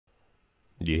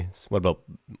Yes. What about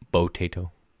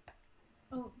potato?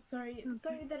 Oh, sorry.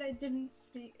 Sorry that I didn't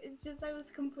speak. It's just I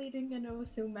was completing an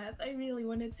OSU math. I really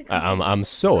wanted to complete I'm it.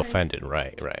 so Sorry. offended.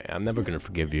 Right. I'm never gonna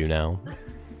forgive you now.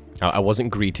 I wasn't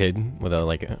greeted with a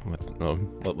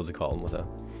what was it called? With a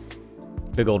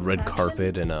big old red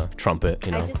carpet and a trumpet,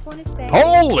 you know. I just want to say.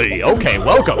 Holy! Okay,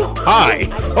 welcome. Hi.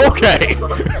 Okay.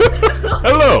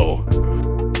 Hello.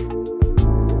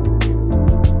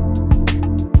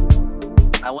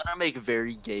 I want to make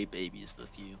very gay babies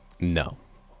with you. No.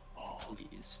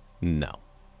 Please. No.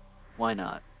 Why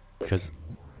not? Because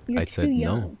You're I said too no.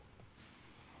 young.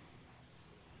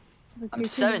 I'm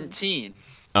 17.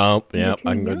 Oh, yeah, You're I too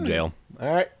can go to young. jail.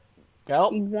 All right.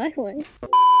 Help. Exactly.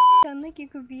 Sound like you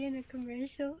could be in a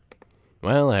commercial.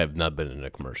 Well, I have not been in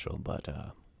a commercial, but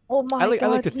Oh my I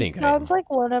god, like to he think I sounds am. like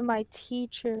one of my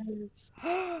teachers.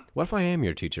 What if I am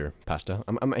your teacher, Pasta?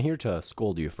 I'm here to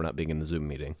scold you for not being in the Zoom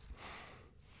meeting.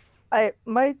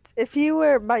 If you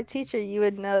were my teacher, you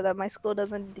would know that my school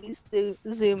doesn't do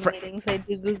Zoom meetings. They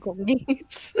do Google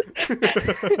Meets.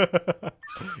 It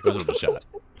was worth a shot.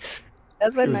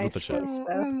 That's a It was nice worth a shot. voice, Don't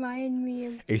though. remind me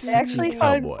of. A I sexy actually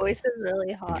find cowboy. voices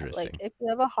really hot. Interesting. Like if you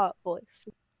have a hot voice.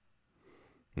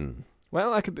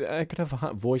 Well, I could have a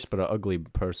hot voice, but an ugly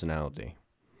personality.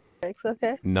 It's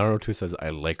okay. Naruto says I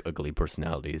like ugly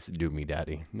personalities. Do me,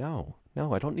 daddy. No,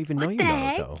 I don't even know you, the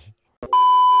heck?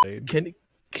 Naruto.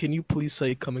 Can you please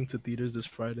say coming to theaters this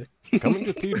Friday? Coming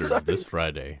to theaters this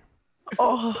Friday.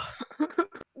 Oh,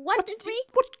 What did we?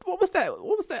 What was that?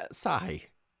 What was that sigh?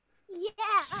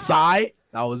 Yeah. Sigh?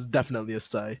 That was definitely a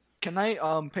sigh. Can I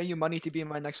pay you money to be in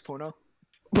my next porno?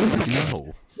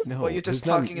 No. Well, you're just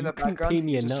there's talking in the you couldn't background. Pay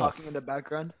me You're just enough. talking in the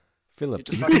background. Philip,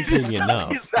 You're you just couldn't pay me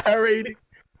enough. He's narrating.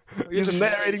 He's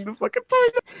narrating the fucking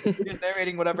porno. You're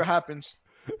narrating whatever happens.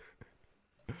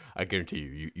 I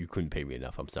guarantee you couldn't pay me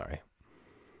enough. I'm sorry.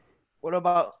 What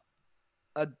about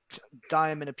a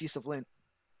dime and a piece of lint?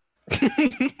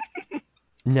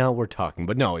 Now we're talking,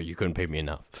 but no, you couldn't pay me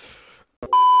enough.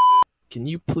 Can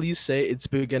you please say it's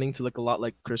beginning to look a lot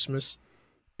like Christmas?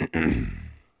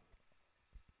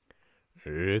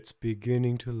 It's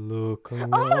beginning to look a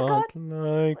lot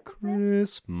like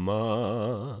Christmas.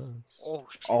 Oh,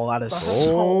 that is That's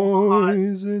so hot.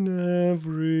 Toys in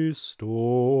every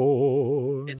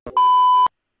store.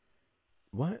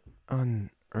 What on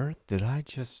earth did I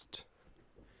just...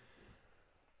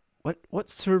 What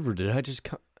server did I just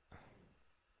come...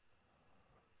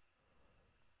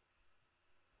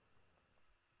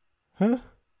 Huh?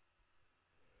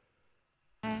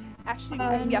 Actually,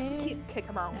 we have to kick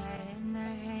him out.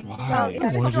 Why?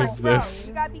 it's What fine. is this?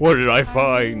 You gotta be What did I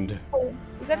find?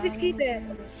 You gotta keep it.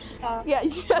 Yeah,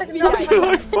 you gotta be What did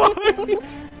I find? Are you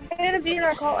gonna be in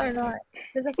our call or not?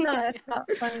 Because that's not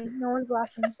funny. No one's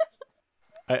laughing.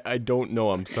 I don't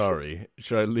know. I'm sorry.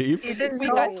 Should I leave? You didn't We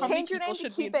know. got change your name to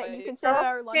keep it. You can sit at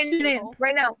our lunch Change your name table.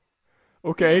 right now.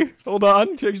 Okay, hold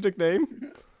on. Change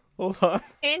nickname. Hold on.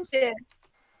 Change it.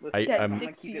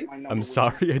 I'm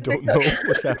sorry. I don't know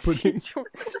what's happening.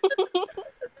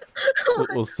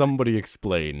 Will somebody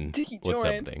explain what's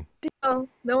happening? Oh,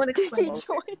 no one explained.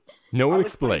 No one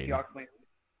explain. Okay.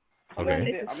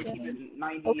 Okay.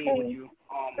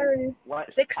 Sorry.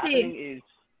 Dixie.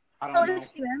 Oh,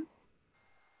 Dixie, man.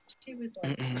 She was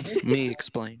like, Me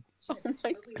explain. Oh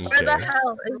my God. Where the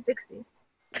hell is Dixie?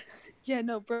 Yeah,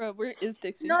 no, bro. Where is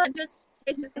Dixie? Not just.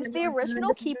 Is the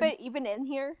original Keep It even in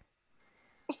here?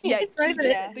 Yeah, He's not even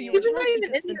yeah, in- the he was original not even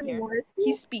Keep It in here anymore, is he?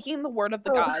 He's speaking the word of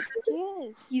the Oh. gods. He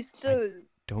is. He's the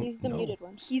Don't He's the know. muted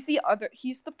one. he's the other.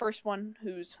 He's the first one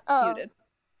who's Oh. muted.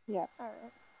 Yeah.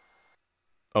 Alright.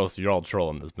 Oh, so you're all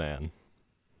trolling this man.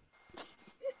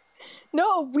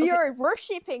 No, we are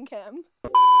worshipping him.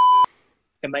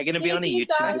 Am I gonna be on a You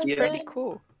YouTube guys video? pretty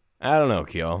cool. I don't know,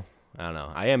 Kyo. I don't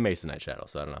know. I am Mason Night Shadow,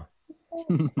 so I don't know.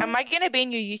 Am I gonna be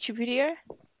in your YouTube video?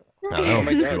 I don't know. Oh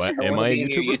my gosh, Am wanna I a be in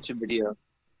your YouTuber? YouTube video.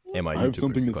 Am I a I have YouTuber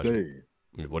something is to the question.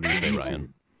 say. What do you say,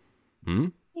 Ryan? Hmm?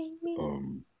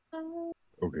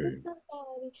 Okay.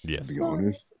 Yes. To be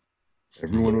honest,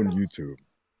 everyone on YouTube,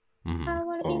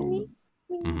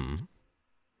 Mm-hmm.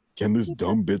 can this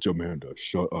dumb bitch Amanda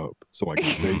shut up so I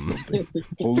can say something?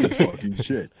 Holy fucking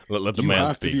shit. Let the You man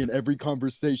have to speak. be in every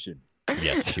conversation.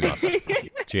 Yes, she must.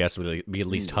 She has to be at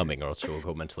least humming or else she'll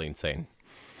go mentally insane.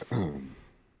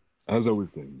 As I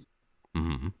was saying,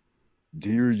 Mm-hmm.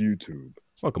 dear YouTube,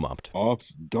 Welcome, Opt.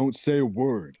 don't say a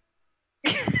word.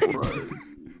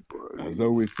 As I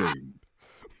was saying,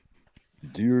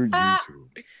 dear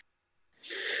YouTube,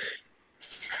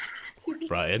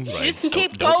 Ryan, Just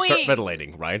keep don't start going.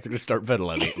 ventilating. Ryan's gonna start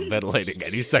ventilating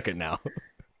any second now.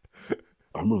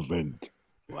 I'm a vent.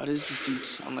 Why does this dude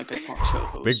sound like a talk show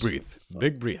host? Big breath.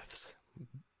 Big breaths.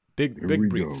 Big Here we go.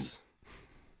 breaths.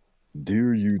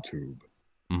 Dear YouTube,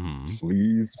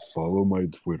 please follow my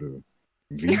Twitter.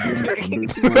 Vegan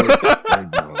underscore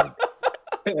eggnog.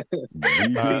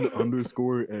 Vegan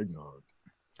underscore eggnog.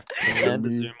 And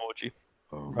the Zoom emoji.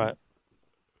 Right.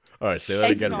 Alright, say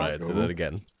that again, Eggnog. Ryan. Say that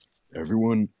again.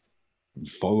 Everyone,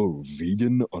 follow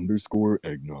vegan underscore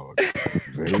eggnog.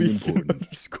 Very important.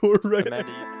 Underscore Amanda,